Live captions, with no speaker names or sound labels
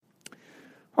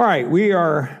All right, we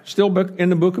are still in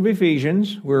the book of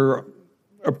Ephesians. We're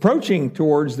approaching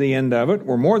towards the end of it.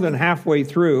 We're more than halfway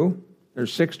through.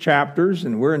 There's 6 chapters,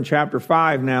 and we're in chapter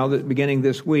 5 now, beginning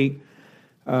this week,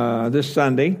 this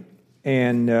Sunday.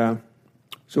 And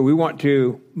so we want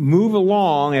to move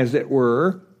along, as it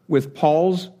were, with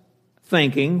Paul's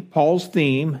thinking, Paul's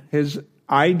theme, his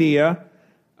idea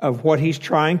of what he's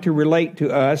trying to relate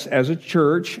to us as a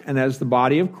church and as the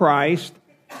body of Christ,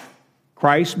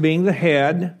 Christ being the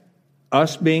head,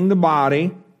 us being the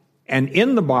body, and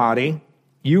in the body,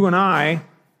 you and I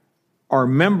are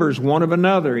members one of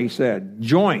another, he said,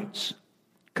 joints,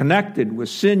 connected with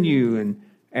sinew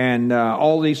and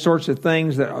all these sorts of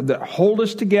things that hold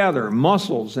us together,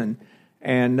 muscles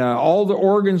and all the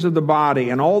organs of the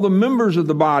body and all the members of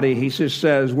the body, he just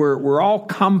says, we're all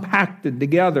compacted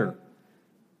together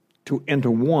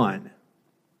into one.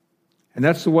 And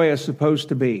that's the way it's supposed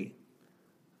to be.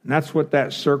 And that's what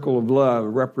that circle of love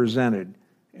represented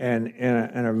and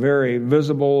in a very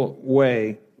visible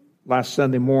way last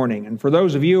Sunday morning. And for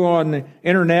those of you on the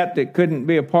internet that couldn't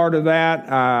be a part of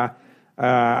that,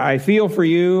 I feel for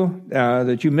you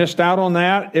that you missed out on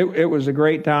that. It was a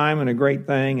great time and a great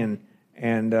thing,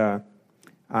 and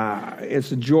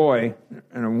it's a joy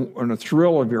and a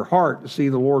thrill of your heart to see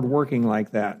the Lord working like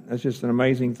that. That's just an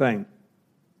amazing thing.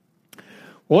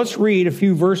 Well, let's read a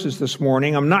few verses this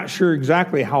morning. I'm not sure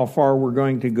exactly how far we're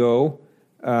going to go.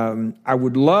 I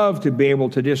would love to be able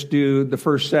to just do the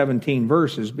first 17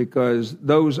 verses because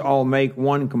those all make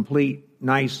one complete,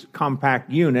 nice,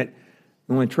 compact unit.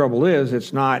 The only trouble is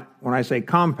it's not, when I say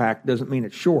compact, doesn't mean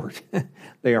it's short.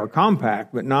 They are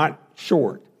compact, but not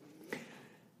short.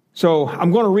 So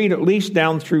I'm going to read at least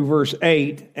down through verse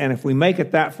 8, and if we make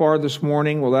it that far this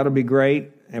morning, well, that'll be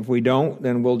great. If we don't,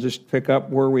 then we'll just pick up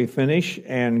where we finish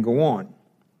and go on.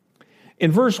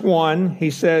 In verse 1, he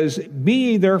says, "Be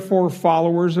ye therefore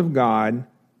followers of God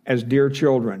as dear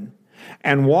children,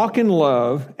 and walk in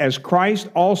love as Christ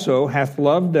also hath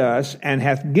loved us and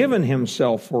hath given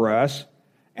himself for us,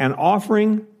 an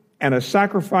offering and a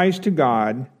sacrifice to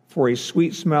God for a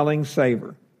sweet-smelling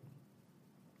savor.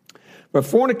 But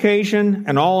fornication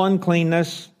and all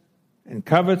uncleanness and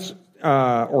covetousness,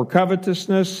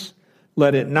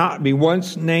 let it not be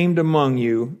once named among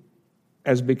you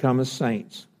as becometh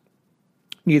saints.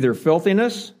 Neither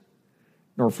filthiness,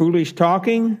 nor foolish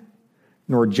talking,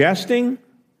 nor jesting,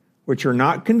 which are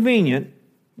not convenient,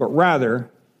 but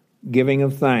rather giving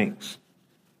of thanks.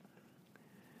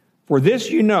 For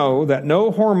this you know, that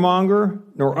no whoremonger,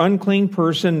 nor unclean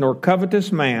person, nor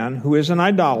covetous man, who is an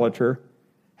idolater,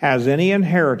 has any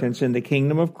inheritance in the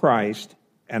kingdom of Christ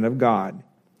and of God.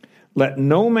 Let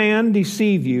no man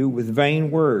deceive you with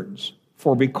vain words,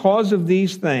 for because of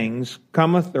these things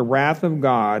cometh the wrath of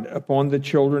God upon the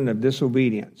children of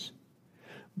disobedience.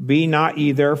 Be not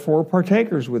ye therefore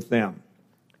partakers with them,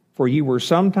 for ye were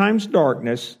sometimes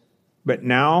darkness, but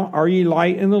now are ye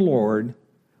light in the Lord.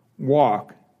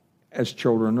 Walk as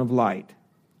children of light."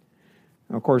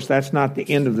 Now, of course, that's not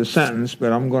the end of the sentence,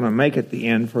 but I'm going to make it the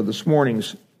end for this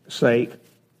morning's sake.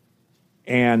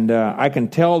 And I can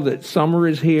tell that summer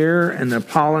is here and the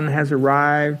pollen has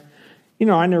arrived. You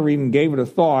know, I never even gave it a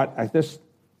thought.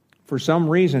 For some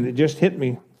reason, it just hit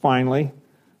me finally.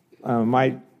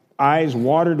 My eyes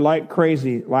watered like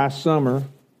crazy last summer,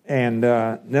 and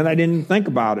then I didn't think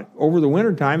about it. Over the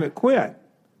wintertime, it quit.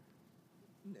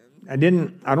 I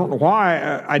don't know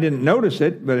why I didn't notice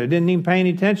it, but I didn't even pay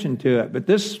any attention to it. But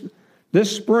this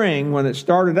spring, when it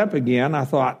started up again, I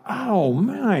thought, oh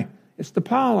my, it's the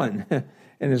pollen.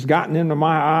 And it's gotten into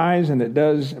my eyes, and it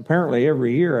does apparently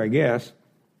every year, I guess.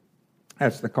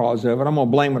 That's the cause of it. I'm going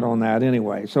to blame it on that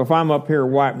anyway. So if I'm up here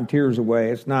wiping tears away,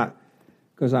 it's not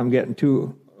because I'm getting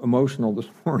too emotional this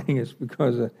morning. It's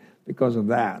because of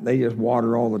that. They just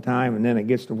water all the time, and then it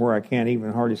gets to where I can't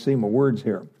even hardly see my words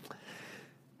here.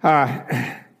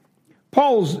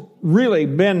 Paul's really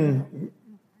been,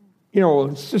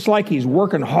 it's just like he's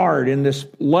working hard in this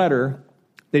letter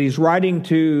that he's writing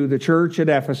to the church at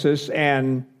Ephesus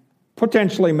and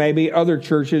potentially maybe other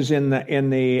churches in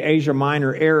the Asia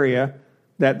Minor area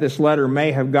that this letter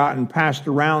may have gotten passed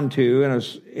around to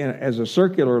as a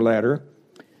circular letter.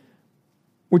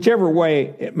 Whichever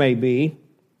way it may be,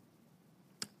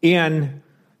 in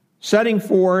setting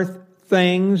forth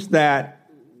things that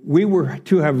we were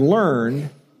to have learned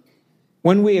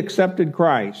when we accepted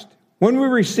Christ, when we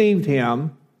received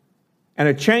Him, and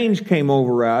a change came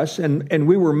over us, and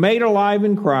we were made alive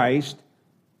in Christ,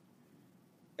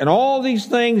 and all these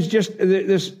things, just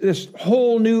this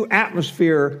whole new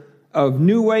atmosphere of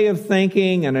new way of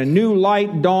thinking and a new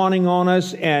light dawning on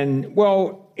us, and,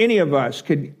 well, any of us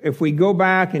could, if we go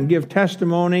back and give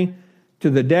testimony, to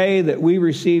the day that we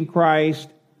received Christ,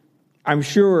 I'm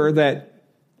sure that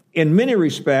in many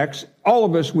respects, all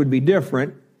of us would be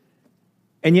different,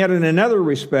 and yet in another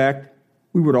respect,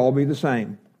 we would all be the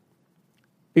same.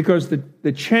 Because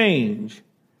the change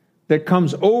that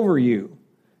comes over you,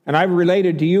 and I've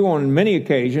related to you on many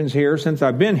occasions here since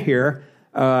I've been here,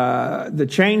 the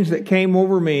change that came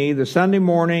over me the Sunday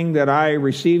morning that I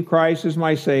received Christ as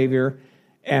my Savior,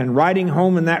 and riding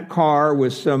home in that car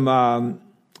with some,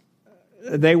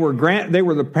 they were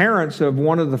the parents of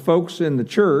one of the folks in the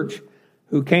church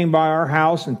who came by our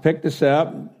house and picked us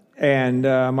up, and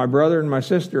my brother and my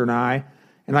sister and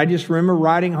I just remember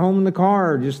riding home in the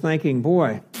car just thinking,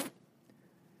 boy,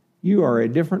 you are a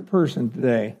different person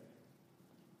today,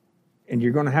 and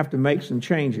you're going to have to make some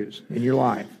changes in your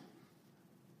life.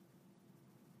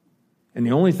 And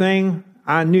the only thing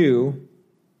I knew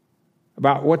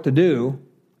about what to do,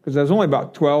 because I was only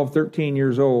about 12, 13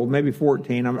 years old, maybe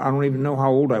 14. I don't even know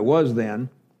how old I was then.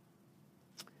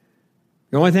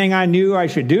 The only thing I knew I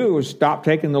should do was stop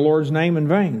taking the Lord's name in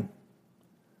vain.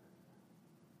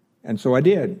 And so I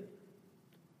did.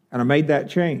 And I made that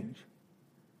change.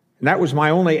 And that was my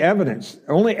only evidence.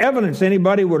 The only evidence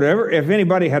anybody would ever, if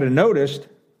anybody had noticed,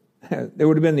 it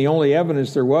would have been the only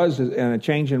evidence there was in a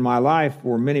change in my life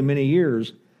for many, many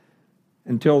years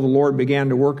until the Lord began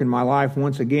to work in my life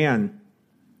once again.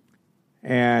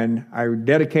 And I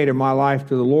dedicated my life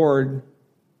to the Lord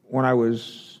when I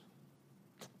was,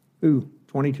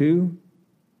 22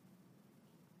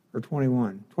 or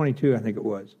 21? 22, I think it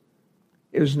was.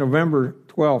 It was November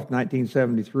 12th,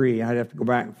 1973. I'd have to go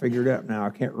back and figure it out now. I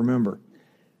can't remember.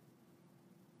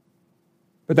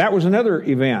 But that was another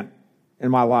event in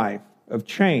my life of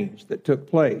change that took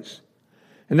place.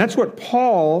 And that's what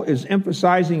Paul is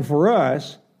emphasizing for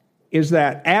us, is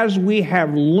that as we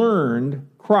have learned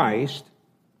Christ,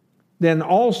 then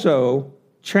also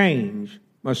change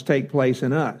must take place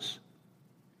in us.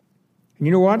 And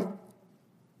you know what?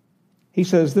 He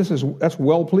says that's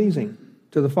well-pleasing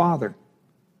to the Father.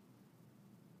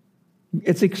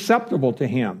 It's acceptable to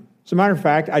Him. As a matter of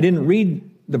fact, I didn't read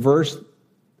the verse.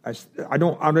 I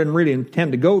didn't really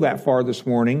intend to go that far this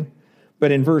morning.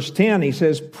 But in verse 10, he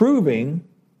says, proving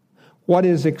what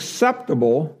is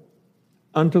acceptable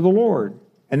unto the Lord.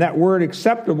 And that word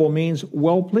acceptable means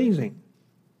well-pleasing.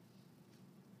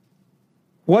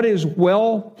 What is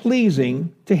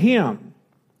well-pleasing to Him?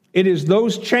 It is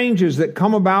those changes that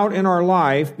come about in our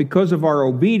life because of our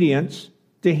obedience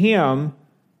to Him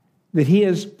that He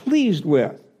is pleased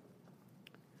with.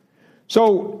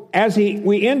 So as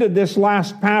we ended this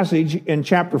last passage in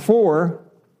chapter 4,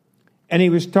 and he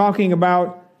was talking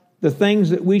about the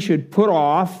things that we should put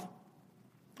off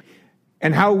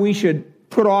and how we should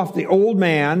put off the old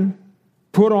man,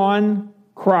 put on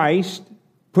Christ,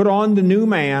 put on the new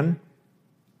man,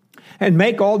 and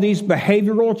make all these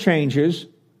behavioral changes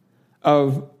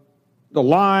of the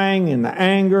lying and the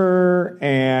anger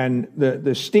and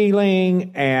the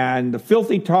stealing and the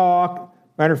filthy talk.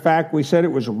 Matter of fact, we said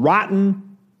it was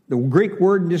rotten. The Greek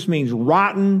word just means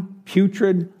rotten,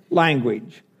 putrid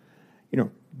language.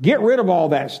 Get rid of all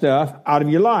that stuff out of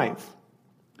your life.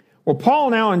 Well, Paul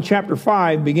now in chapter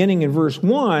 5, beginning in verse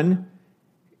 1,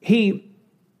 he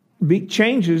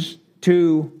changes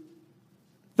to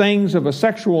things of a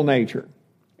sexual nature.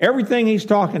 Everything he's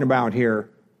talking about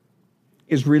here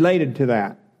is related to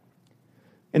that.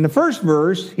 In the first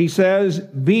verse, he says,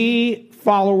 be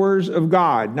followers of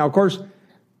God. Now, of course,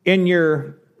 in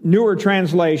your newer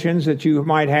translations that you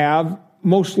might have,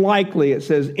 most likely it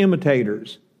says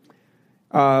imitators.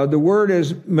 The word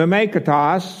is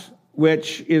mimekatos,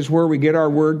 which is where we get our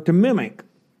word to mimic.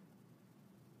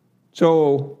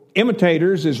 So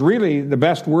imitators is really the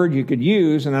best word you could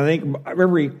use, and I think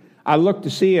I looked to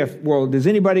see does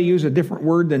anybody use a different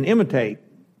word than imitate?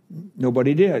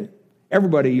 Nobody did.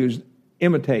 Everybody used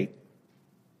imitate.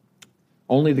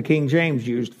 Only the King James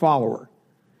used follower.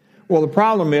 Well, the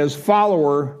problem is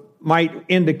follower might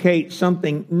indicate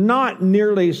something not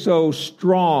nearly so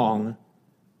strong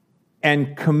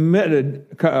and committed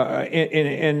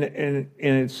in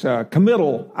its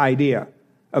committal idea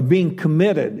of being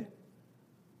committed.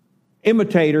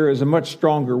 Imitator is a much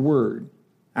stronger word,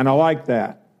 and I like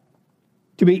that.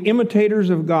 To be imitators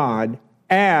of God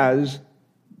as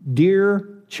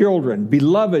dear children,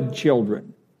 beloved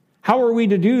children. How are we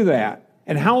to do that?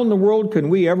 And how in the world can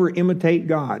we ever imitate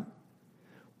God?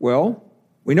 Well,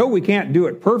 we know we can't do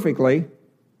it perfectly.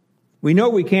 We know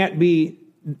we can't be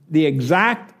the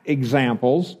exact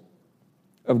examples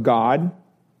of God,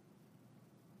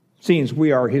 since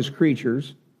we are His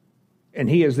creatures, and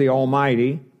He is the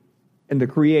Almighty and the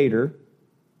Creator.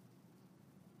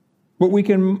 But we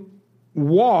can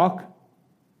walk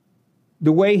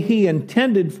the way he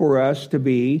intended for us to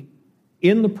be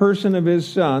in the person of his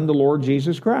Son, the Lord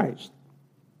Jesus Christ.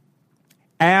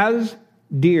 As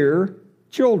dear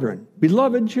children,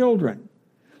 beloved children.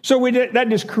 So that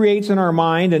just creates in our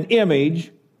mind an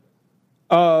image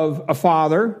of a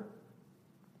father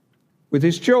with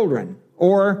his children.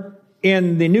 Or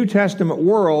in the New Testament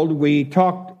world, we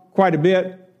talked quite a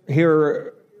bit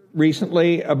here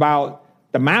recently about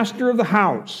the master of the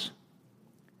house.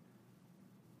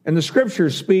 And the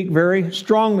scriptures speak very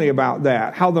strongly about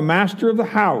that, how the master of the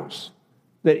house,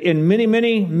 that in many,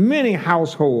 many, many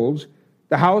households,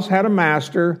 the house had a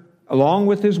master along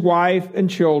with his wife and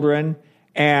children,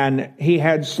 and he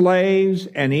had slaves,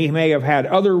 and he may have had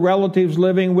other relatives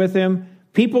living with him,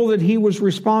 people that he was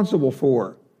responsible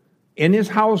for in his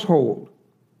household.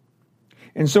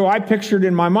 And so I pictured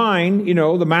in my mind,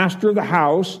 the master of the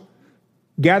house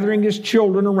gathering his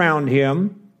children around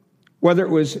him, whether it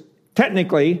was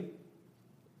technically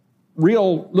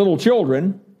real little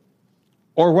children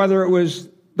or whether it was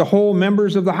the whole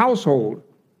members of the household,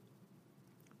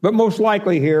 but most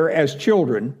likely here as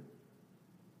children,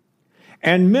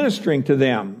 and ministering to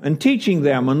them and teaching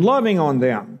them and loving on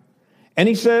them. And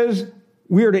he says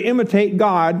we are to imitate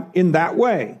God in that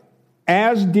way,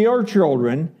 as dear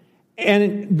children.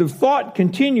 And the thought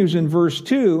continues in verse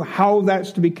 2, how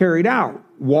that's to be carried out.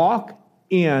 Walk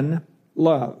in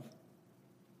love.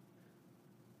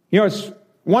 It's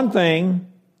one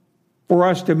thing for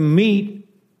us to meet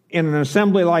in an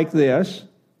assembly like this,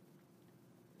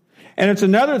 and it's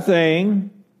another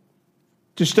thing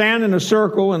to stand in a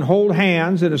circle and hold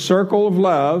hands in a circle of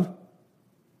love,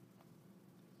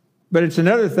 but it's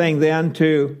another thing then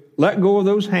to let go of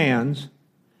those hands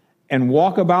and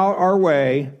walk about our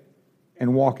way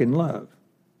and walk in love.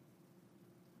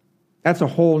 That's a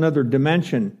whole other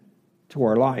dimension to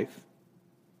our life.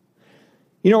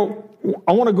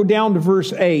 I want to go down to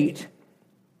verse 8,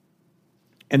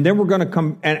 and then we're going to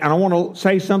come, and I want to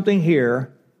say something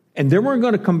here, and then we're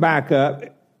going to come back up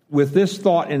with this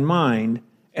thought in mind,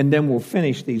 and then we'll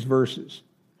finish these verses.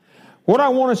 What I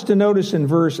want us to notice in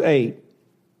verse 8,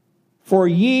 for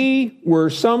ye were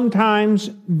sometimes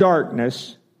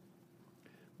darkness,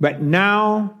 but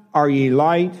now are ye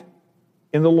light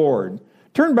in the Lord.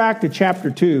 Turn back to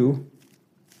chapter 2,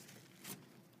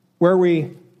 where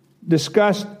we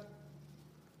discussed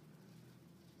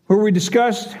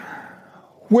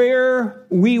where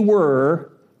we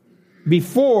were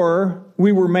before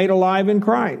we were made alive in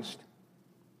Christ.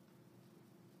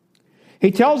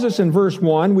 He tells us in verse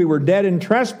 1, we were dead in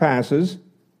trespasses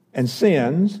and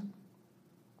sins.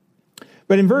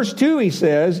 But in verse 2 he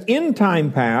says, in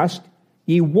time past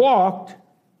ye walked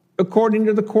according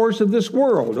to the course of this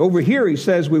world. Over here he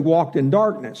says we walked in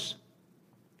darkness.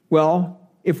 Well,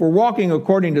 if we're walking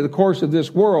according to the course of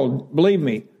this world, believe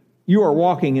me, you are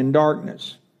walking in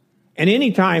darkness. And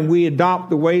anytime we adopt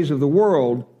the ways of the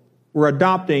world, we're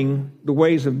adopting the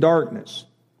ways of darkness.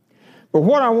 But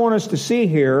what I want us to see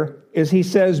here is he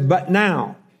says, but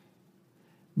now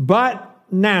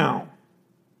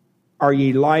are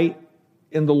ye light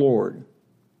in the Lord.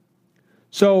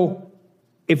 So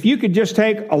if you could just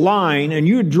take a line and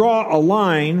you would draw a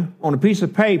line on a piece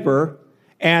of paper,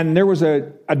 and there was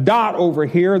a dot over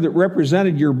here that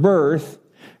represented your birth,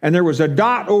 and there was a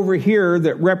dot over here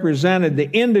that represented the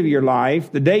end of your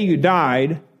life, the day you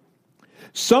died,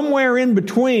 somewhere in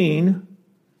between,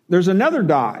 there's another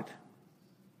dot.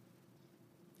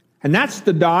 And that's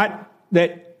the dot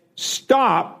that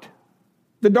stopped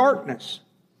the darkness.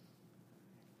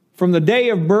 From the day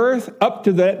of birth up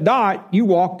to that dot, you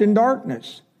walked in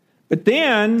darkness. But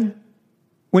then,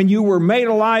 when you were made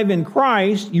alive in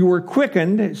Christ, you were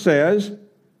quickened, it says,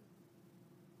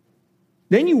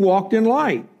 then you walked in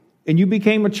light, and you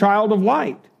became a child of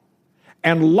light.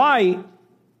 And light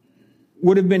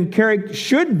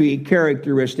should be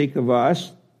characteristic of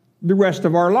us the rest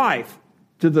of our life,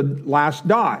 to the last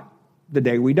dot, the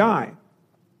day we die.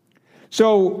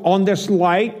 So on this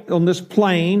light, on this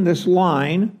plane, this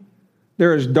line,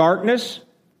 there is darkness,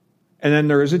 and then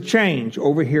there is a change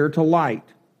over here to light.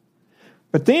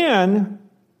 But then,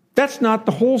 that's not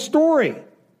the whole story.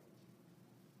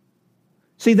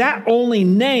 See, that only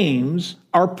names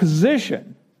our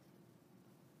position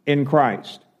in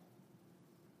Christ.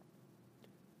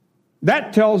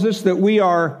 That tells us that we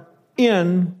are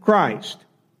in Christ.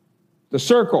 The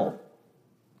circle,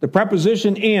 the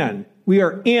preposition in. We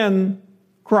are in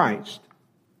Christ,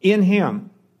 in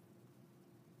Him.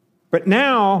 But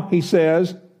now, he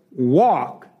says,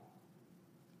 walk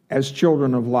as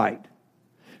children of light.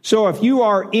 So if you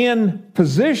are in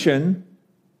position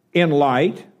in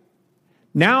light,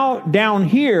 now down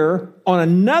here on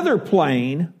another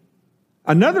plane,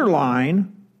 Another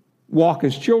line, walk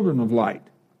as children of light.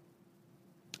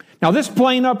 Now this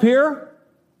plane up here,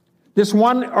 this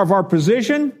one of our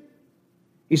position,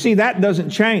 you see that doesn't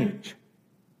change.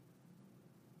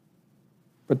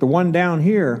 But the one down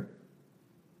here,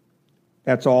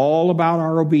 that's all about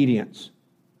our obedience.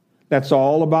 That's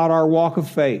all about our walk of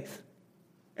faith.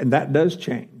 And that does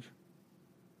change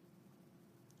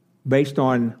based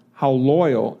on how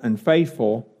loyal and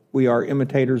faithful we are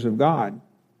imitators of God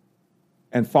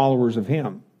and followers of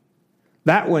Him.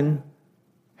 That one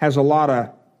has a lot of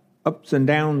ups and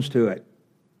downs to it.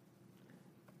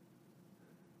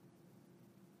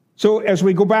 So as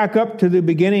we go back up to the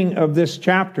beginning of this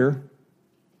chapter,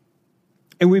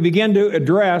 and we begin to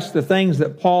address the things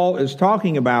that Paul is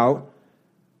talking about,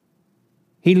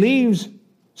 he leaves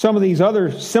some of these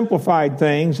other simplified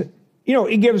things. You know,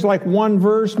 he gives like one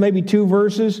verse, maybe two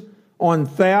verses on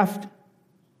theft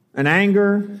and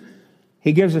anger.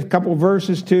 He gives a couple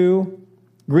verses too,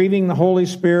 grieving the Holy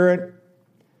Spirit,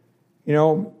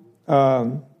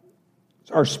 our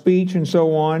speech and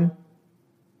so on.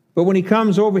 But when he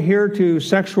comes over here to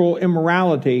sexual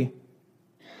immorality,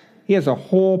 he has a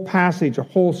whole passage, a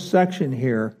whole section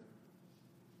here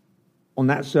on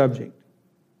that subject.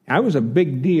 That was a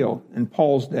big deal in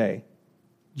Paul's day,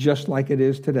 just like it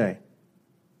is today.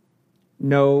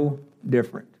 No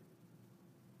different.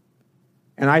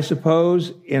 And I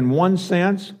suppose in one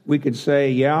sense we could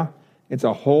say, yeah, it's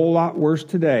a whole lot worse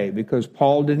today because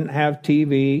Paul didn't have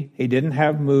TV, he didn't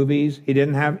have movies, he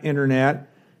didn't have internet,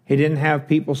 he didn't have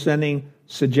people sending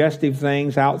suggestive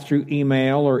things out through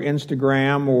email or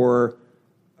Instagram or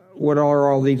what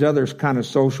are all these other kind of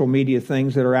social media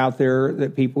things that are out there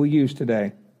that people use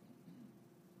today.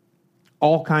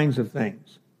 All kinds of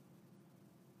things.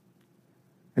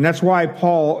 And that's why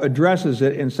Paul addresses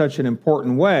it in such an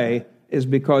important way, is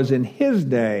because in his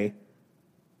day,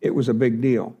 it was a big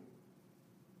deal.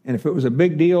 And if it was a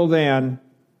big deal then,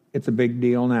 it's a big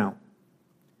deal now.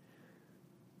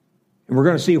 And we're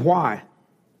going to see why.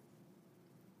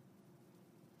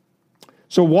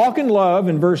 So walk in love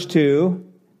in verse 2,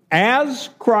 as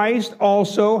Christ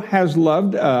also has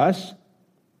loved us.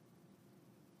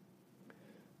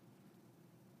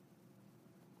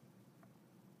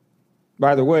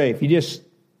 By the way,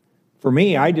 for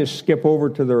me, I just skip over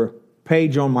to the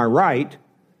page on my right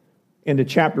into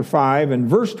chapter 5 and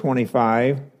verse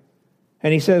 25.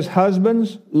 And he says,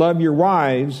 husbands, love your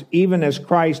wives, even as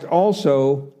Christ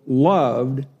also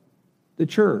loved the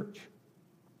church.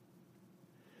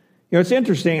 It's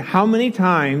interesting how many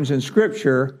times in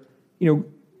Scripture,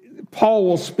 Paul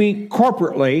will speak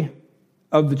corporately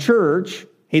of the church.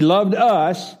 He loved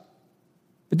us,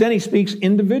 but then he speaks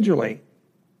individually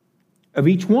of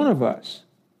each one of us.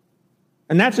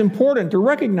 And that's important to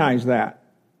recognize that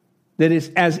it's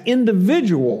as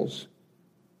individuals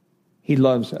he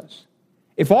loves us.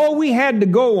 If all we had to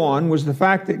go on was the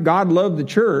fact that God loved the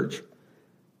church,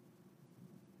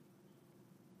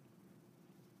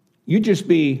 you'd just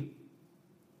be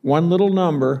one little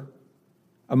number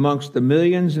amongst the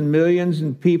millions and millions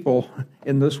of people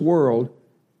in this world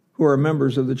who are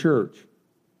members of the church.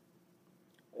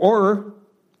 Or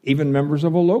even members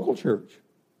of a local church,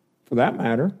 for that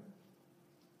matter.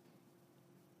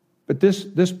 But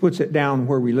this puts it down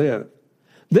where we live.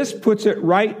 This puts it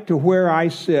right to where I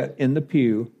sit in the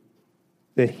pew,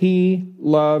 that he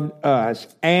loved us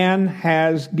and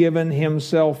has given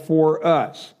himself for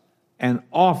us, an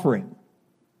offering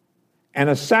and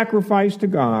a sacrifice to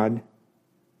God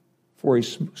for a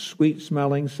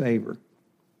sweet-smelling savor.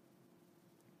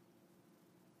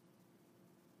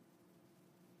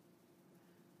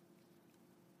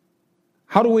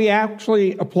 How do we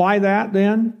actually apply that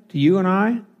then to you and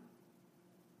I?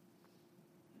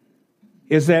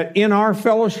 Is that in our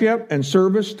fellowship and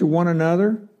service to one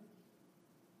another,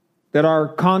 that our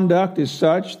conduct is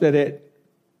such that it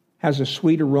has a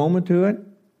sweet aroma to it,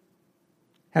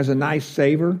 has a nice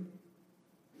savor?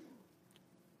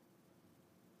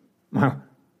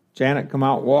 Janet come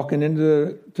out walking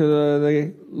into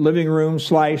the living room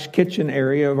 / kitchen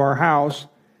area of our house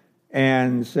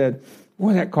and said,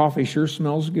 boy, that coffee sure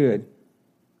smells good.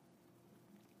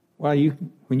 Well,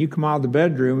 when you come out of the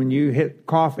bedroom and you hit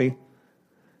coffee,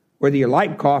 whether you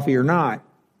like coffee or not,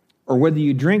 or whether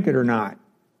you drink it or not,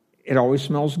 it always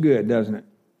smells good, doesn't it?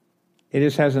 It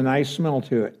just has a nice smell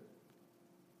to it.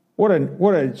 What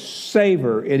a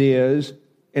savor it is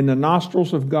in the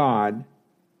nostrils of God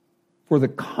for the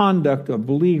conduct of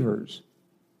believers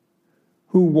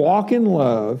who walk in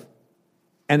love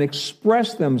and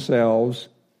express themselves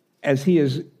as he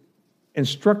is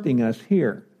instructing us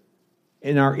here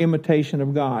in our imitation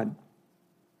of God.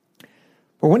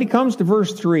 But when he comes to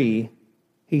verse 3,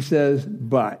 he says,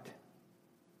 but.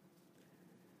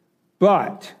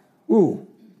 What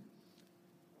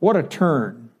a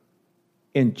turn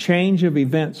in change of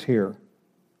events here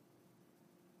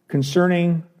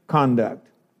concerning conduct.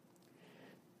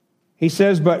 He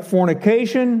says, but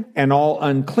fornication and all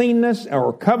uncleanness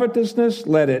or covetousness,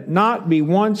 let it not be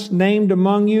once named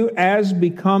among you as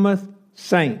becometh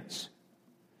saints.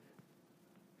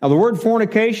 Now the word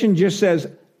fornication just says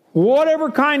whatever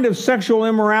kind of sexual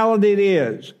immorality it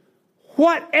is,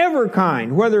 whatever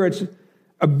kind, whether it's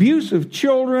abuse of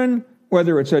children,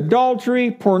 whether it's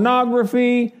adultery,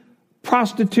 pornography,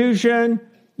 prostitution,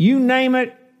 you name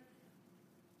it,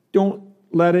 don't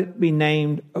let it be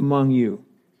named among you.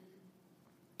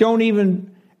 Don't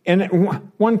even, and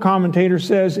one commentator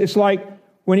says, it's like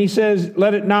when he says,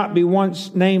 let it not be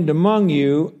once named among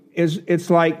you, it's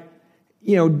like,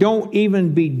 don't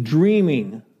even be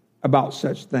dreaming about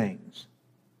such things.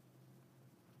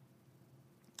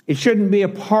 It shouldn't be a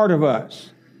part of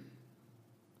us.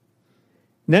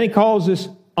 And then he calls this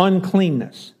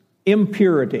uncleanness,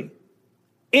 impurity.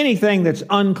 Anything that's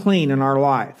unclean in our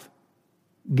life,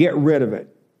 get rid of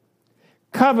it.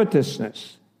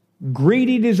 Covetousness,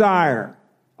 greedy desire,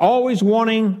 always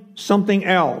wanting something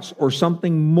else or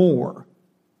something more.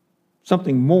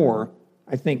 Something more,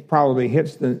 I think, probably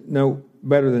hits the note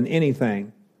better than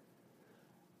anything.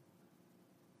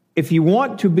 If you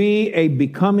want to be a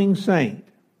becoming saint,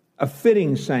 a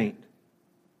fitting saint,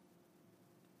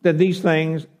 that these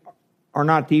things are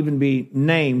not to even be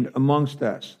named amongst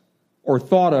us or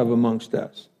thought of amongst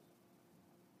us.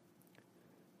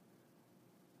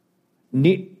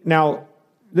 Now,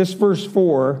 this verse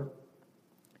 4,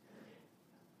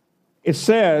 it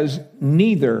says,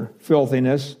 neither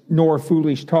filthiness nor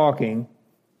foolish talking.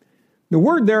 The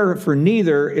word there for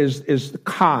neither is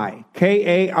kai,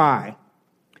 K-A-I.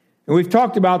 And we've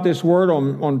talked about this word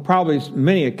on probably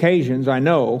many occasions, I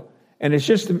know, and it's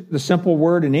just the simple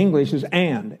word in English is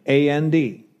and,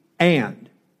 A-N-D, and.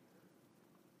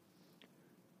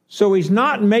 So he's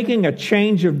not making a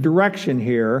change of direction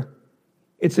here.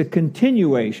 It's a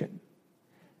continuation.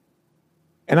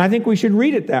 And I think we should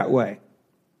read it that way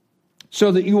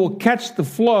so that you will catch the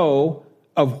flow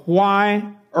of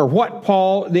why or what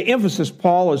the emphasis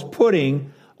Paul is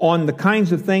putting on the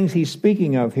kinds of things he's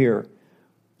speaking of here.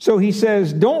 So he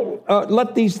says, don't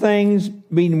let these things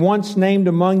be once named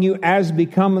among you as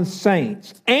becometh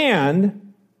saints,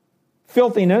 and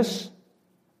filthiness,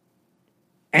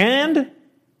 and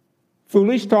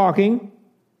foolish talking,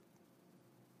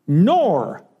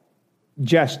 nor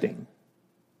jesting,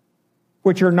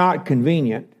 which are not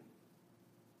convenient,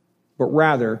 but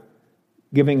rather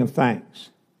giving of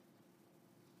thanks.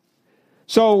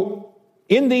 So,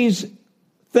 in these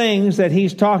things that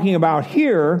he's talking about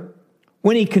here,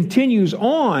 when he continues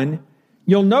on,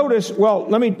 you'll notice, well,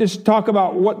 let me just talk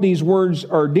about what these words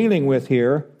are dealing with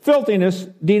here. Filthiness,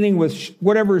 dealing with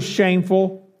whatever is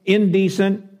shameful,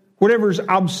 indecent, whatever is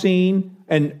obscene,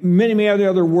 and many, many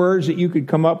other words that you could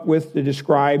come up with to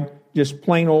describe just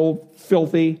plain old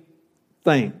filthy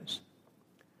things.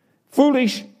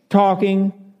 Foolish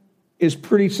talking is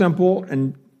pretty simple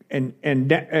and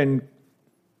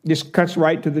just cuts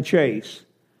right to the chase.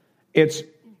 It's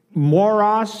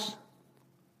moros,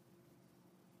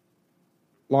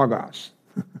 logos.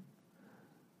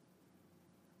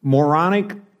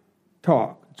 Moronic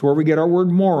talk. It's where we get our word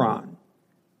moron.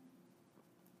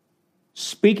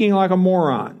 Speaking like a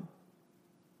moron.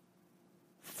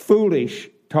 Foolish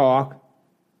talk.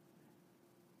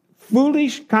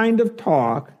 Foolish kind of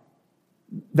talk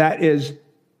that is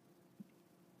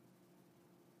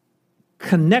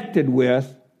connected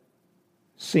with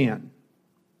sin.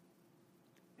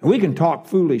 We can talk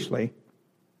foolishly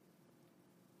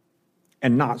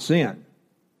and not sin.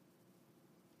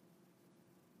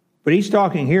 But he's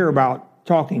talking here about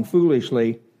talking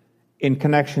foolishly in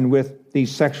connection with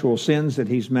these sexual sins that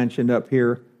he's mentioned up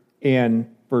here in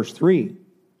verse 3.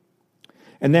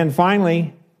 And then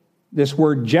finally, this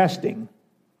word jesting.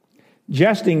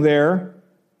 Jesting there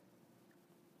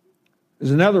is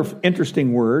another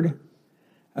interesting word.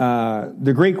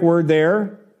 The Greek word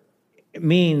there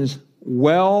means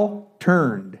well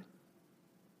turned.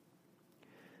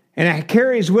 And it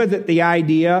carries with it the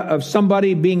idea of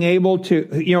somebody being able to,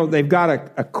 they've got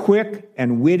a quick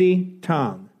and witty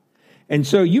tongue. And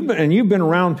so you've been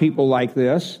around people like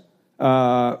this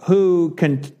who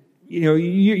can,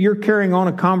 you're carrying on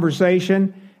a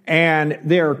conversation and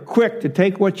they're quick to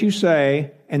take what you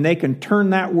say and they can turn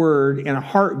that word in a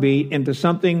heartbeat into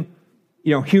something,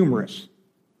 humorous.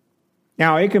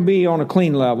 Now, it can be on a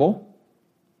clean level,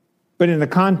 but in the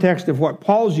context of what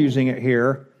Paul's using it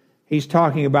here, he's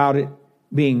talking about it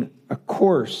being a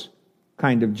coarse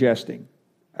kind of jesting.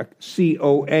 A C-O-A-R-S-E.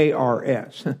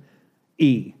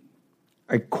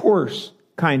 A coarse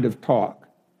kind of talk.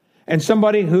 And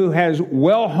somebody who has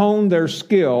well honed their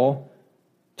skill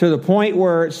to the point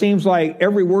where it seems like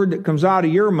every word that comes out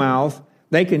of your mouth,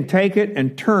 they can take it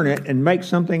and turn it and make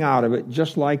something out of it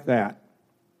just like that.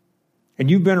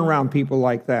 And you've been around people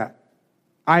like that.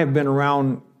 I have been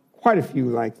around quite a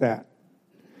few like that.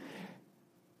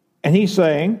 And he's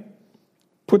saying,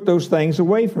 put those things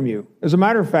away from you. As a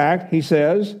matter of fact, he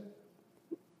says,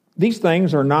 these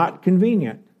things are not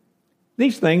convenient.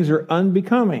 These things are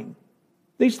unbecoming.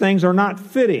 These things are not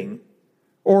fitting.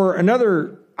 Or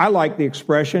another, I like the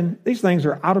expression, these things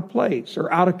are out of place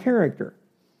or out of character.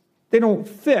 They don't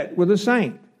fit with a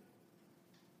saint.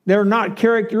 They're not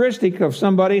characteristic of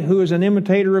somebody who is an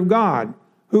imitator of God,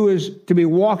 who is to be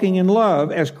walking in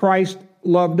love as Christ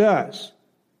loved us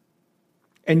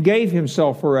and gave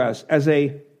himself for us as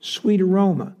a sweet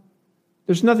aroma.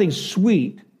 There's nothing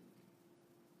sweet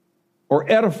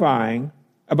or edifying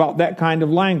about that kind of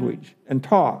language and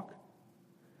talk.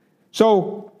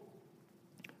 So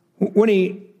when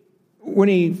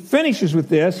he finishes with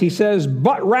this, he says,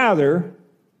 but rather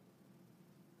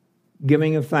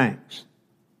giving of thanks.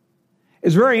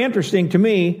 It's very interesting to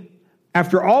me,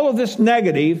 after all of this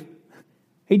negative,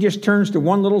 he just turns to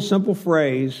one little simple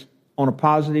phrase on a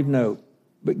positive note,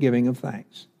 but giving of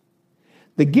thanks.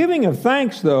 The giving of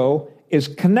thanks, though, is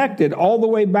connected all the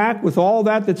way back with all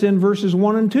that's in verses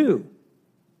 1 and 2.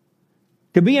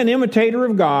 To be an imitator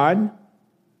of God,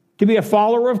 to be a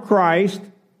follower of Christ,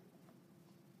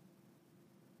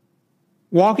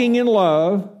 walking in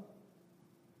love,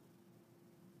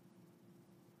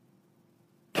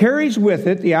 carries with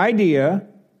it the idea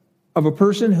of a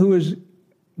person who is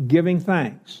giving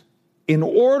thanks in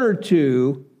order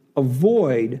to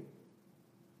avoid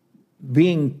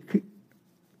being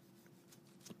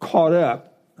caught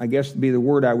up, I guess would be the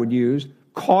word I would use,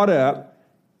 caught up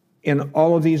in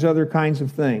all of these other kinds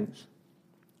of things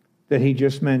that he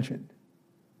just mentioned.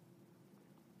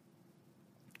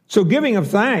 So giving of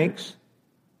thanks,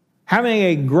 having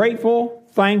a grateful,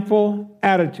 thankful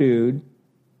attitude,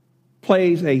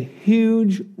 plays a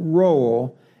huge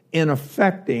role in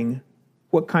affecting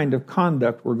what kind of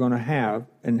conduct we're going to have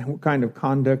and what kind of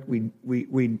conduct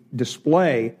we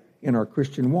display in our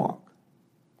Christian walk.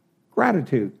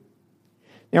 Gratitude.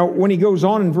 Now, when he goes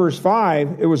on in verse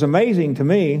 5, it was amazing to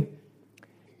me.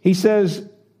 He says,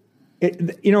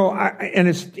 and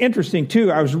it's interesting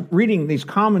too, I was reading these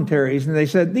commentaries and they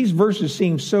said these verses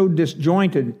seem so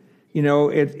disjointed, they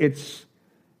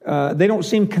don't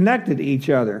seem connected to each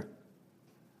other.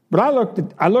 But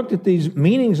I looked at these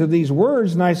meanings of these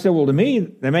words and I said, well, to me,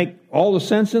 they make all the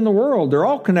sense in the world. They're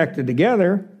all connected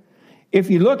together. If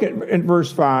you look at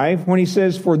verse 5, when he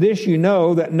says, for this you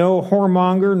know that no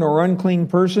whoremonger, nor unclean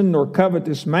person, nor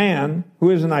covetous man, who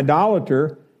is an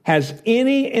idolater, has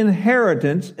any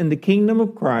inheritance in the kingdom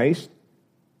of Christ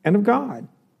and of God.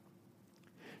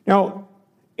 Now,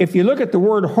 if you look at the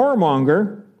word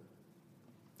whoremonger,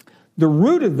 the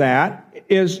root of that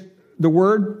is the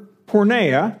word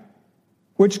porneia,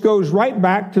 which goes right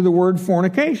back to the word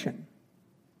fornication.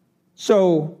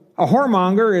 So a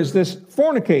whoremonger is this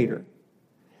fornicator.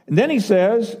 And then he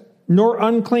says, nor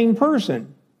unclean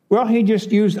person. Well, he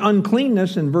just used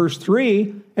uncleanness in verse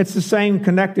 3. It's the same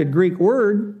connected Greek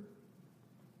word.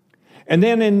 And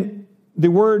then in the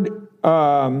word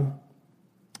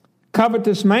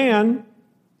covetous man,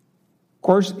 of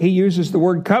course, he uses the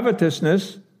word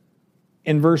covetousness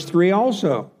in verse 3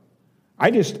 also.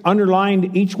 I just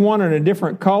underlined each one in a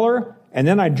different color, and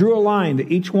then I drew a line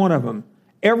to each one of them.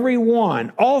 Every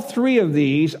one, all three of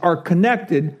these are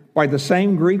connected by the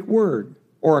same Greek word,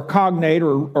 or a cognate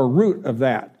or root of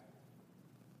that.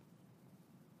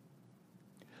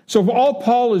 So all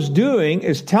Paul is doing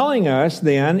is telling us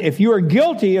then, if you are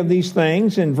guilty of these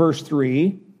things in verse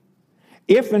 3,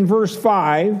 if in verse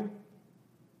 5,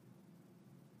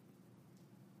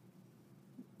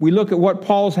 we look at what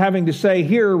Paul's having to say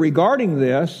here regarding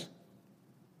this,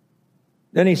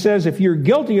 then he says, if you're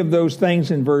guilty of those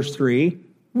things in verse 3,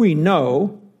 we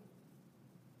know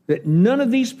that none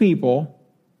of these people,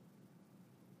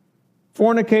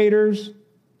 fornicators,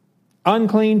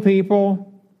 unclean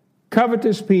people,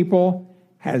 covetous people,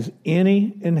 has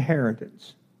any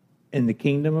inheritance in the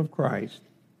kingdom of Christ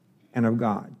and of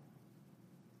God.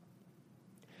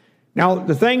 Now,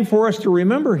 the thing for us to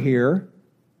remember here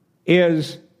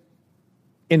is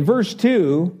in verse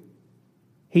 2,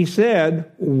 he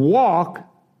said, walk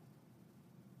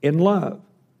in love.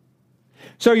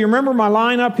 So you remember my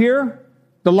line up here?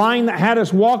 The line that had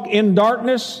us walk in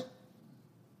darkness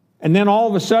And then all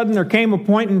of a sudden there came a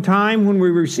point in time when we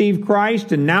received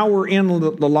Christ and now we're in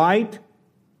the light.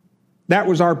 That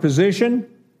was our position,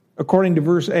 according to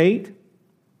verse 8.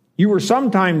 You were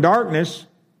sometime darkness,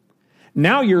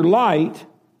 now you're light.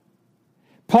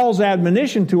 Paul's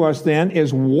admonition to us then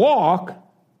is walk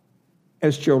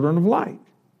as children of light.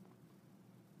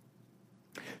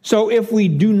 So if we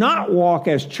do not walk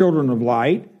as children of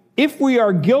light, if we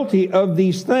are guilty of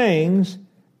these things,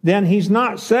 then he's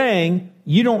not saying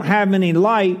you don't have any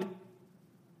light,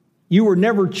 you were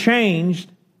never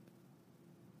changed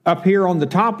up here on the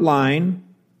top line,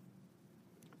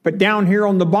 but down here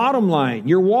on the bottom line,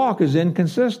 your walk is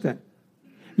inconsistent.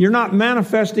 You're not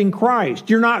manifesting Christ.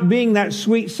 You're not being that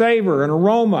sweet savor and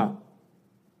aroma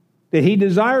that he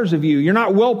desires of you. You're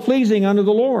not well-pleasing unto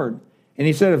the Lord. And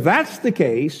he said, if that's the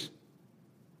case,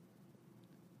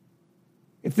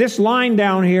 if this line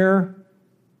down here,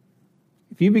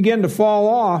 if you begin to fall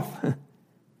off,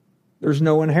 there's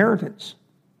no inheritance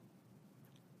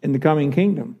in the coming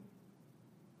kingdom.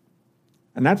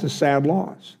 And that's a sad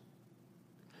loss.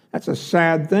 That's a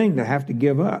sad thing to have to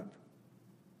give up.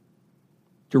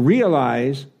 To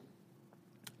realize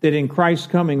that in Christ's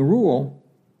coming rule,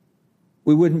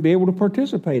 we wouldn't be able to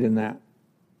participate in that.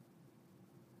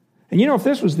 And you know, if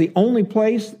this was the only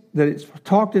place that it's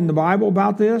talked in the Bible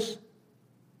about this,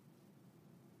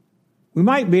 we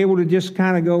might be able to just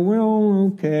kind of go,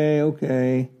 well,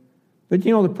 okay. But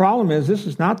you know, the problem is this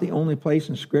is not the only place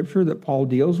in Scripture that Paul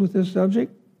deals with this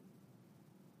subject.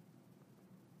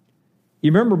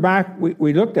 You remember back,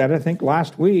 we looked at it, I think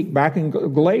last week, back in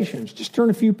Galatians. Just turn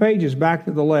a few pages back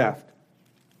to the left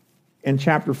in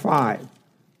chapter 5.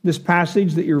 This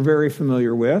passage that you're very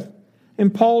familiar with.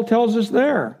 And Paul tells us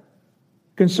there,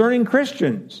 concerning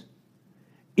Christians,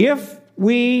 if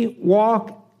we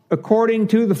walk according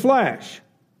to the flesh.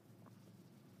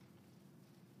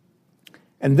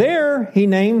 And there he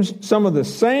names some of the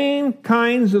same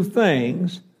kinds of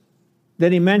things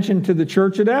that he mentioned to the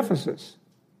church at Ephesus.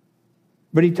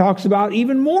 But he talks about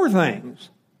even more things.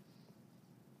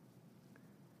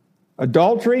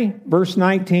 Adultery, verse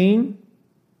 19.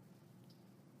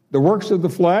 The works of the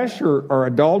flesh are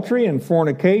adultery and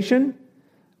fornication,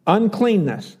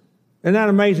 uncleanness. Isn't that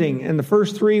amazing? And the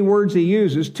first three words he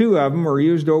uses, two of them are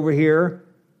used over here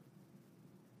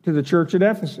to the church at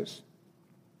Ephesus.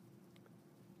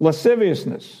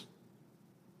 Lasciviousness,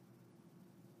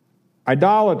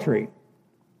 idolatry,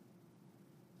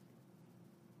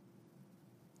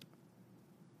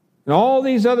 and all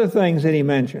these other things that he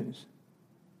mentions.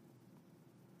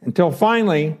 Until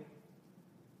finally,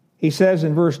 he says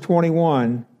in verse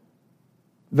 21,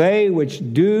 they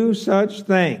which do such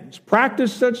things,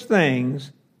 practice such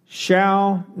things,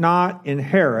 shall not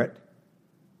inherit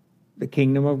the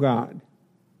kingdom of God.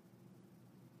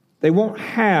 They won't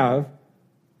have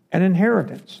an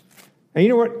inheritance. Now, you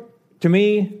know what, to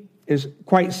me, is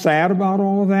quite sad about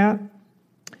all of that?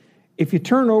 If you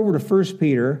turn over to 1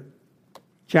 Peter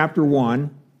chapter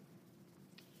 1,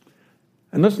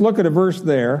 and let's look at a verse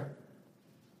there.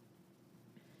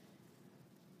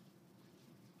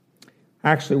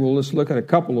 Actually, we'll just look at a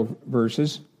couple of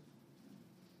verses.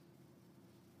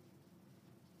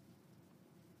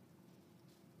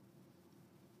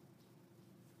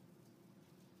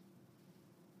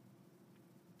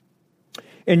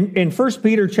 In 1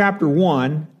 Peter chapter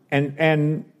 1,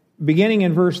 and beginning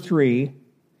in verse 3,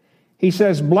 he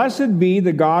says, blessed be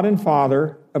the God and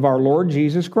Father of our Lord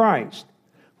Jesus Christ,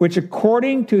 which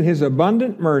according to his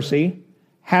abundant mercy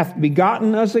hath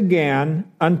begotten us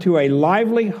again unto a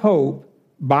lively hope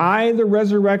by the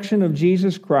resurrection of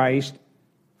Jesus Christ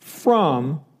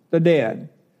from the dead,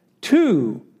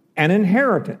 to an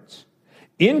inheritance,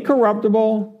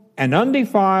 incorruptible and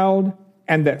undefiled,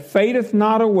 and that fadeth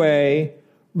not away,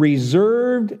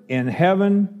 reserved in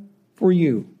heaven for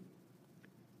you.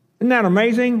 Isn't that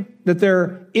amazing? That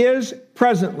there is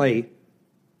presently,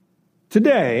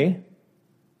 today,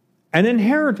 an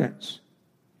inheritance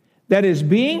that is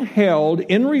being held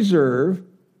in reserve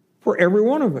for every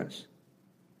one of us.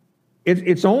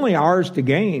 It's only ours to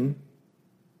gain,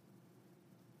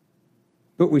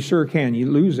 but we sure can.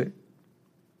 You lose it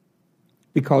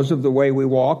because of the way we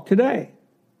walk today,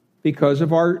 because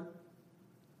of our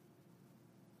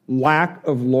lack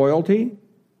of loyalty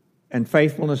and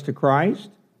faithfulness to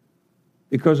Christ,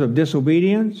 because of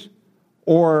disobedience,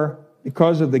 or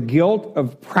because of the guilt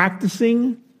of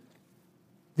practicing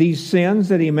these sins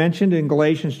that he mentioned in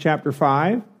Galatians chapter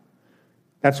 5.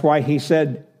 That's why he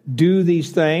said, do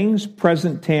these things,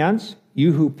 present tense,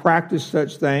 you who practice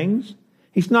such things.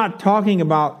 He's not talking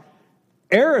about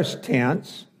aorist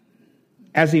tense,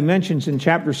 as he mentions in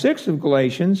chapter 6 of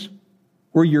Galatians,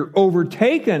 where you're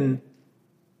overtaken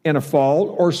in a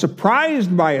fault or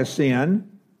surprised by a sin,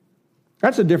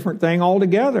 that's a different thing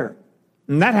altogether.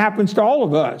 And that happens to all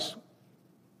of us.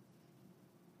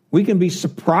 We can be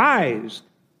surprised,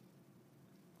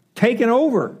 taken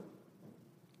over.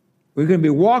 We can be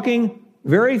walking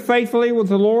very faithfully with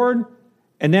the Lord,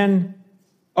 and then,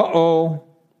 I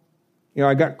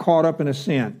got caught up in a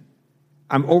sin.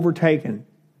 I'm overtaken.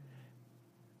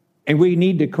 And we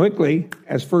need to quickly,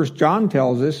 as 1 John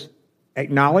tells us,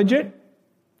 acknowledge it,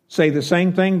 say the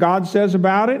same thing God says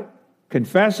about it,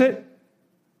 confess it,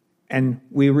 and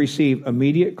we receive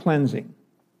immediate cleansing.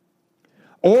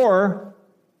 Or,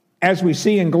 as we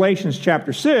see in Galatians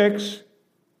chapter 6,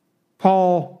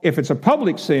 Paul, if it's a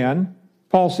public sin,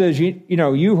 Paul says, you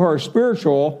who are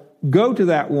spiritual, go to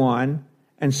that one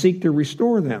and seek to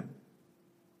restore them.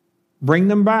 Bring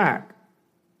them back.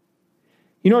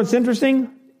 It's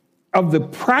interesting? Of the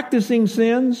practicing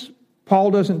sins,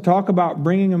 Paul doesn't talk about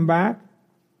bringing them back.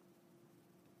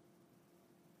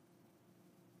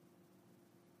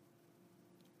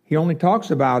 He only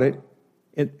talks about it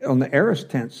on the aorist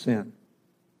tense sin.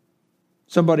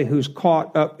 Somebody who's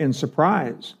caught up in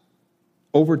surprise,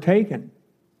 overtaken.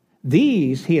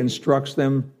 These, he instructs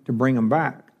them to bring them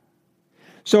back.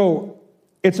 So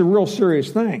it's a real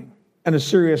serious thing and a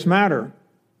serious matter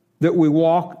that we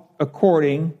walk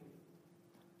according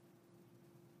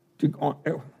to, how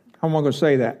am I going to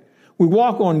say that? We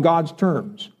walk on God's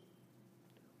terms.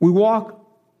 We walk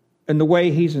in the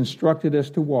way he's instructed us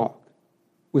to walk,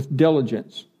 with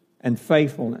diligence and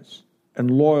faithfulness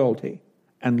and loyalty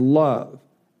and love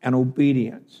and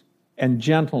obedience and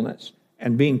gentleness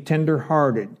and being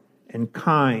tender-hearted and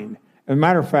kind. As a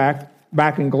matter of fact,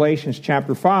 back in Galatians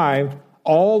chapter 5,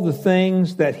 all the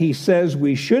things that he says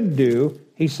we should do,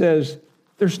 he says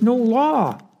there's no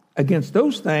law against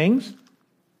those things.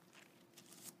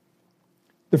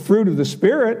 The fruit of the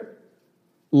Spirit,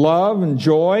 love and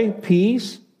joy,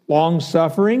 peace,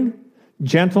 long-suffering,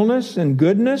 gentleness and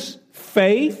goodness,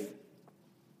 faith,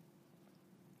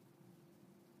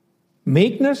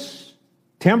 meekness,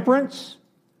 temperance.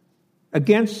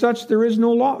 Against such there is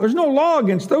no law. There's no law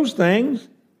against those things.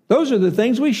 Those are the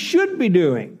things we should be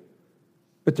doing.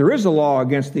 But there is a law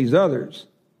against these others.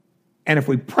 And if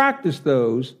we practice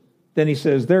those, then he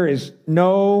says there is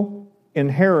no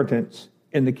inheritance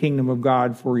in the kingdom of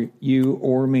God for you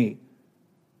or me.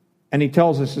 And he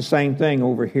tells us the same thing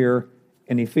over here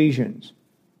in Ephesians.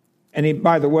 And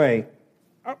by the way,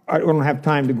 I don't have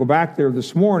time to go back there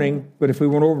this morning, but if we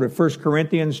went over to 1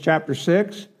 Corinthians chapter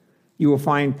 6, you will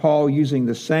find Paul using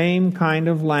the same kind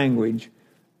of language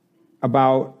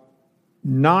about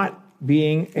not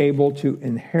being able to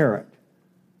inherit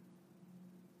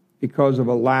because of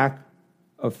a lack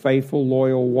of faithful,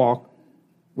 loyal walk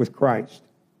with Christ.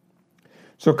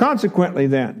 So consequently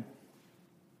then,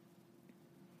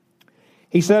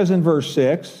 he says in verse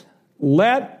 6,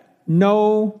 let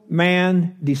no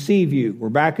man deceive you. We're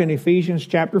back in Ephesians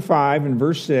chapter 5 and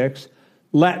verse 6.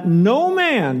 Let no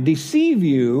man deceive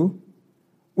you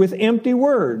with empty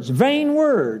words, vain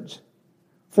words.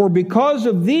 For because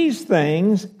of these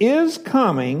things is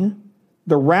coming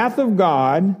the wrath of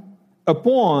God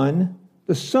upon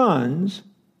the sons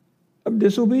of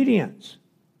disobedience.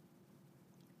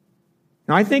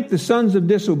 Now, I think the sons of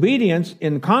disobedience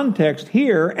in context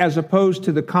here, as opposed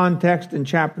to the context in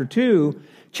chapter 2,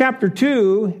 chapter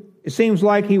 2, it seems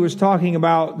like he was talking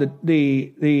about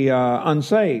the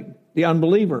unsaved, the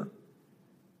unbeliever.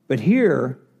 But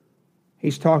here,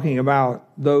 he's talking about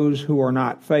those who are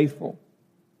not faithful,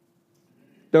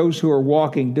 those who are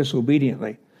walking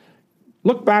disobediently.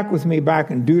 Look back with me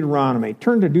back in Deuteronomy.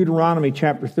 Turn to Deuteronomy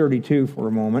chapter 32 for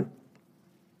a moment.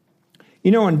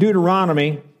 In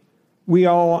Deuteronomy, we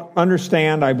all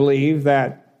understand, I believe,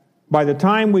 that by the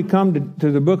time we come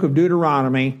to the book of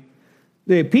Deuteronomy,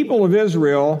 the people of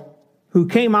Israel who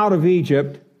came out of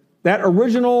Egypt, that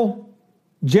original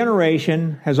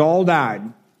generation has all died.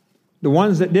 The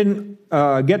ones that didn't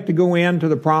get to go into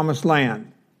the promised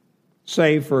land,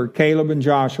 save for Caleb and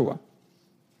Joshua.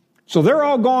 So they're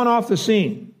all gone off the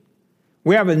scene.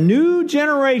 We have a new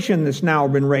generation that's now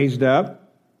been raised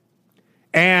up.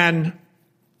 And, of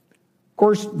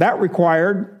course, that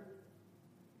required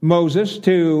Moses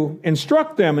to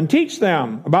instruct them and teach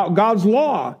them about God's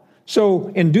law. So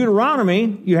in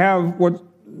Deuteronomy, you have what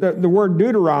the word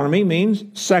Deuteronomy means,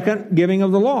 second giving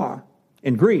of the law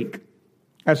in Greek.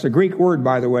 That's a Greek word,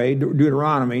 by the way,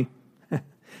 Deuteronomy,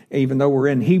 even though we're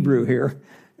in Hebrew here.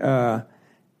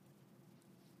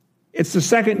 It's the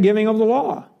second giving of the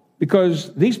law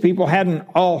because these people hadn't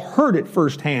all heard it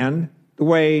firsthand the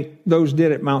way those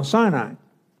did at Mount Sinai.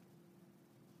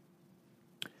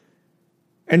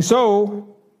 And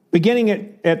so, beginning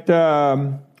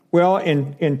in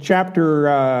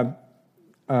chapter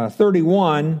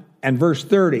 31 and verse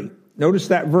 30, notice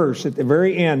that verse at the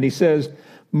very end. He says,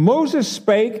 Moses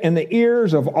spake in the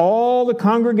ears of all the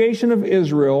congregation of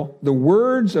Israel the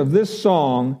words of this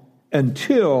song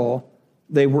until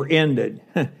they were ended.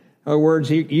 In other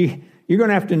words, you're going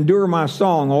to have to endure my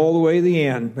song all the way to the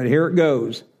end, but here it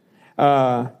goes.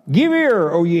 Give ear,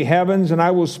 O ye heavens, and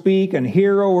I will speak, and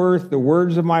hear, O earth, the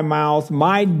words of my mouth.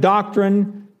 My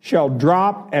doctrine shall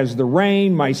drop as the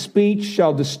rain, my speech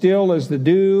shall distill as the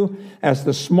dew, as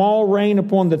the small rain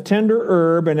upon the tender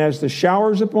herb, and as the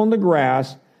showers upon the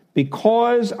grass,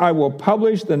 because I will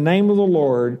publish the name of the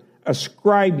Lord,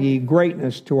 ascribe ye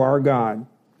greatness to our God.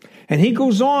 And he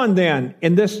goes on then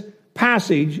in this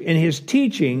passage, in his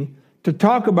teaching, to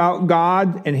talk about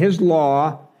God and his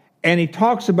law, and he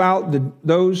talks about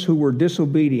those who were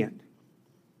disobedient.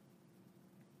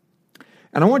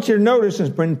 And I want you to notice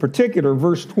in particular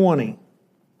verse 20.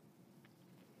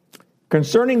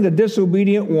 Concerning the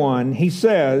disobedient one, he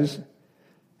says,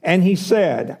 and he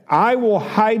said, I will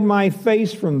hide my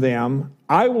face from them.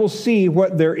 I will see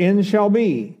what their end shall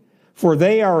be. For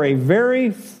they are a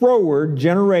very froward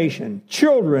generation,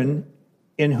 children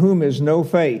in whom is no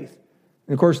faith.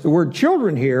 And of course, the word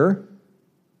children here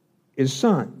is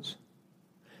sons.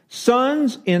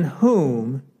 Sons in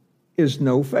whom is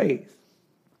no faith.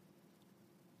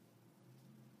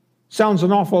 Sounds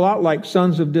an awful lot like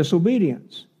sons of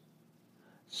disobedience.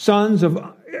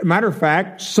 Matter of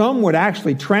fact, some would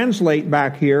actually translate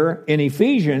back here in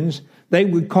Ephesians, they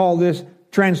would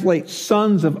translate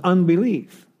sons of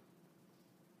unbelief.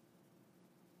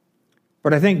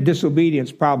 But I think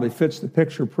disobedience probably fits the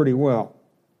picture pretty well.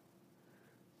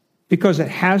 Because it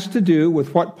has to do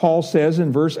with what Paul says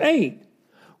in verse 8.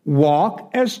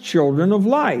 Walk as children of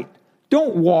light.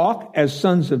 Don't walk as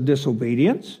sons of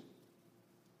disobedience.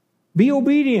 Be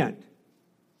obedient.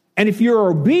 And if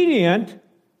you're obedient,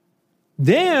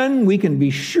 then we can be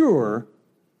sure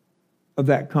of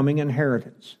that coming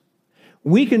inheritance.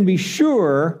 We can be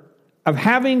sure of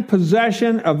having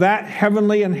possession of that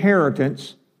heavenly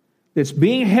inheritance that's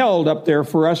being held up there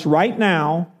for us right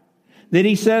now, that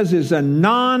he says is a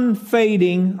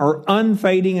non-fading or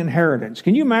unfading inheritance.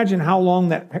 Can you imagine how long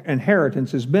that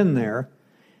inheritance has been there?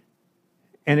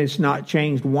 And it's not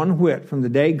changed one whit from the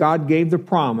day God gave the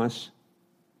promise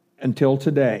until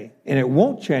today. And it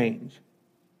won't change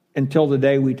until the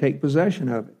day we take possession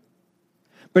of it.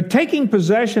 But taking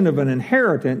possession of an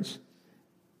inheritance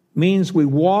means we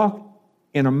walk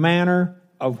in a manner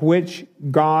of which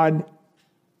God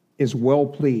is well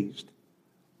pleased.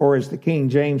 Or as the King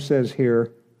James says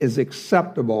here, is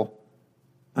acceptable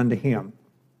unto him.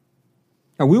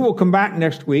 Now we will come back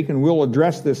next week and we'll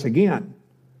address this again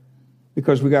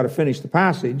because we got to finish the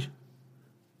passage.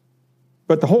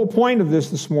 But the whole point of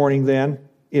this morning then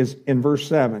is in verse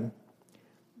 7.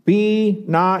 Be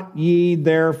not ye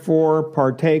therefore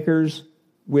partakers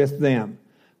with them.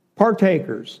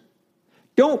 Partakers.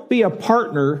 Don't be a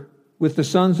partner with the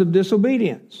sons of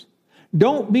disobedience.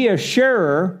 Don't be a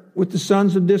sharer with the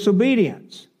sons of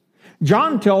disobedience.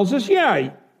 John tells us,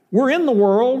 we're in the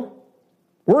world.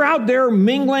 We're out there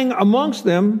mingling amongst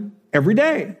them every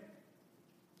day.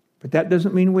 But that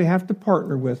doesn't mean we have to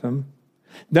partner with them.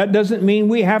 That doesn't mean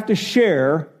we have to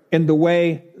share in the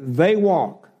way they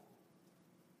walk.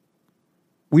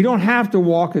 We don't have to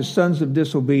walk as sons of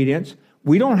disobedience.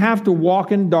 We don't have to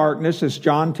walk in darkness, as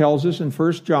John tells us in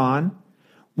 1 John.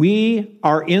 We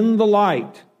are in the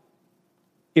light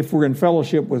if we're in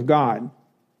fellowship with God.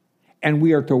 And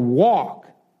we are to walk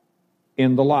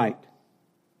in the light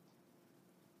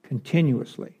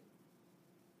continuously.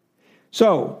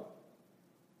 So,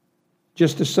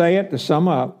 just to say it, to sum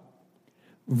up,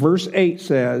 verse 8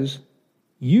 says,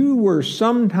 you were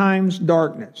sometimes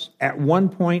darkness at one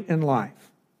point in life.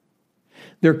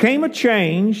 There came a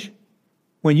change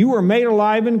when you were made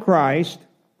alive in Christ,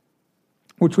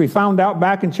 which we found out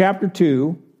back in chapter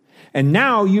 2, and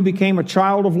now you became a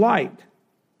child of light.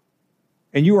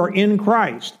 And you are in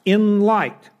Christ, in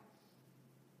light.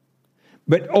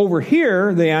 But over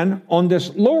here, then, on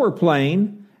this lower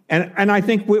plane, and I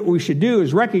think what we should do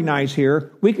is recognize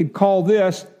here, we could call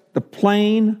this the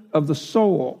plane of the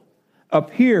soul. Up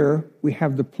here, we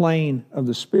have the plane of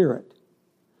the spirit.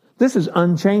 This is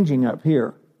unchanging up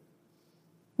here.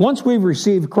 Once we've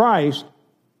received Christ,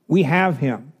 we have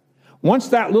him. Once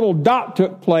that little dot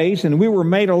took place and we were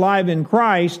made alive in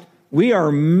Christ, we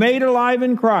are made alive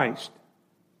in Christ.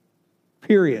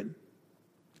 Period.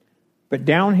 But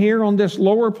down here on this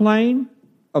lower plane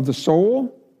of the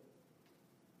soul,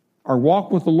 our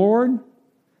walk with the Lord,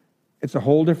 it's a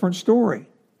whole different story.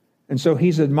 And so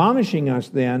he's admonishing us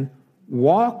then,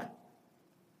 walk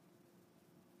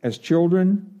as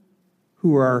children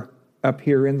who are up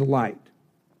here in the light.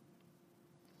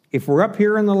 If we're up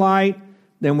here in the light,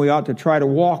 then we ought to try to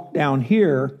walk down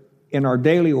here in our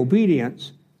daily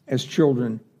obedience as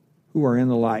children who are in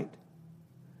the light.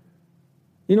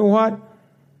 You know what?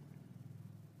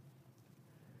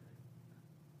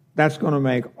 That's going to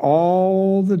make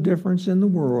all the difference in the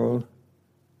world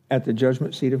at the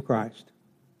judgment seat of Christ.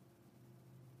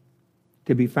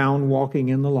 To be found walking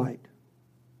in the light.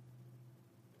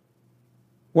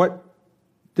 What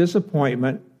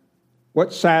disappointment,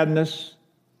 what sadness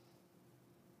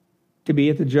to be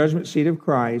at the judgment seat of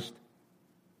Christ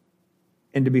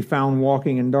and to be found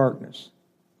walking in darkness.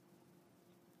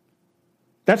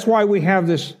 That's why we have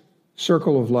this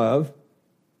circle of love.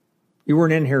 You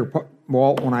weren't in here,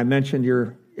 Walt, when I mentioned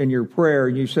in your prayer,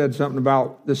 you said something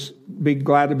about this, be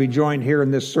glad to be joined here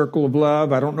in this circle of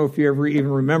love. I don't know if you ever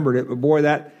even remembered it, but boy,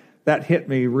 that hit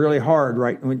me really hard,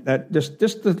 right? I mean, that just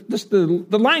the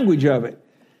language of it,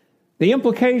 the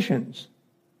implications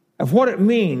of what it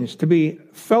means to be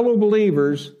fellow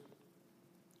believers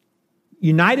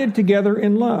united together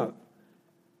in love,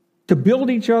 to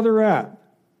build each other up,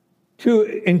 to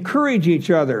encourage each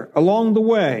other along the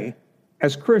way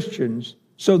as Christians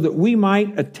so that we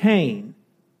might attain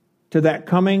to that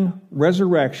coming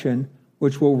resurrection,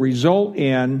 which will result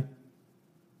in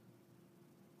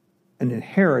an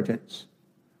inheritance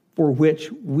for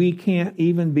which we can't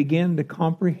even begin to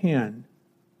comprehend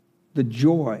the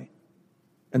joy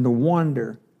and the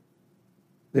wonder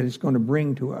that it's going to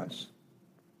bring to us.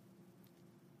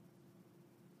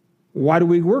 Why do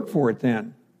we work for it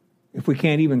then? If we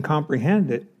can't even comprehend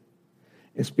it,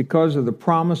 it's because of the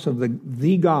promise of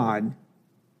the God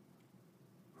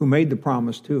who made the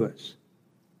promise to us.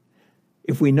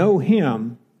 If we know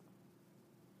Him,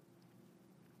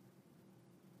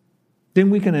 then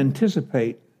we can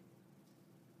anticipate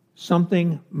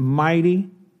something mighty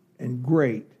and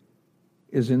great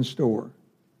is in store.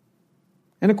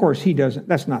 And of course, He doesn't,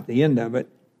 that's not the end of it.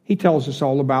 He tells us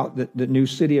all about the new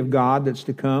city of God that's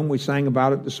to come. We sang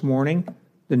about it this morning,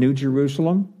 the New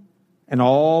Jerusalem, and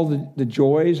all the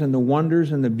joys and the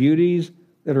wonders and the beauties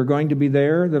that are going to be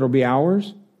there, that'll be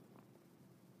ours.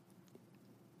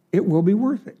 It will be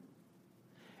worth it.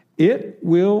 It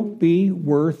will be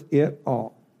worth it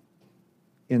all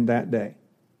in that day.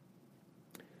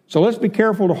 So let's be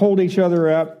careful to hold each other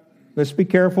up. Let's be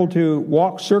careful to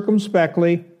walk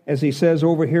circumspectly, as he says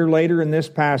over here later in this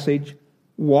passage.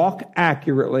 Walk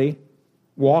accurately,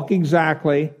 walk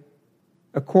exactly,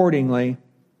 accordingly,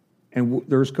 and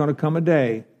there's going to come a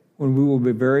day when we will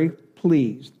be very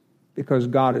pleased because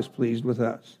God is pleased with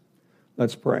us.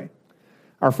 Let's pray.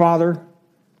 Our Father,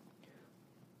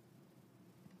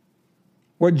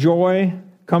 what joy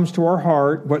comes to our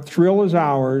heart, what thrill is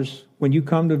ours when you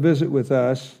come to visit with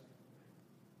us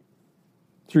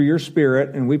through your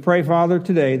Spirit. And we pray, Father,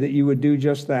 today that you would do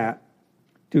just that,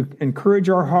 to encourage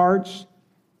our hearts,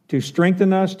 to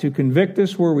strengthen us, to convict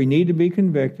us where we need to be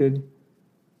convicted,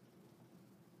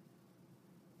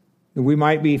 that we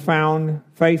might be found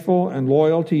faithful and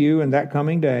loyal to you in that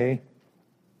coming day.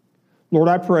 Lord,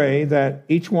 I pray that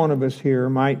each one of us here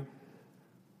might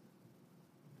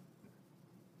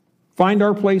find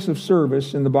our place of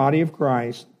service in the body of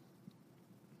Christ,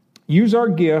 use our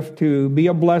gift to be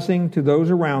a blessing to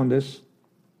those around us,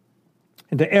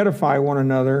 and to edify one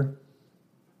another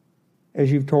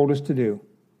as you've told us to do,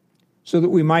 so that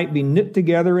we might be knit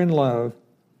together in love.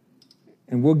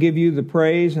 And we'll give you the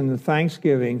praise and the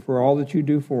thanksgiving for all that you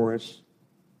do for us.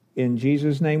 In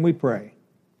Jesus' name we pray.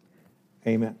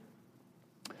 Amen.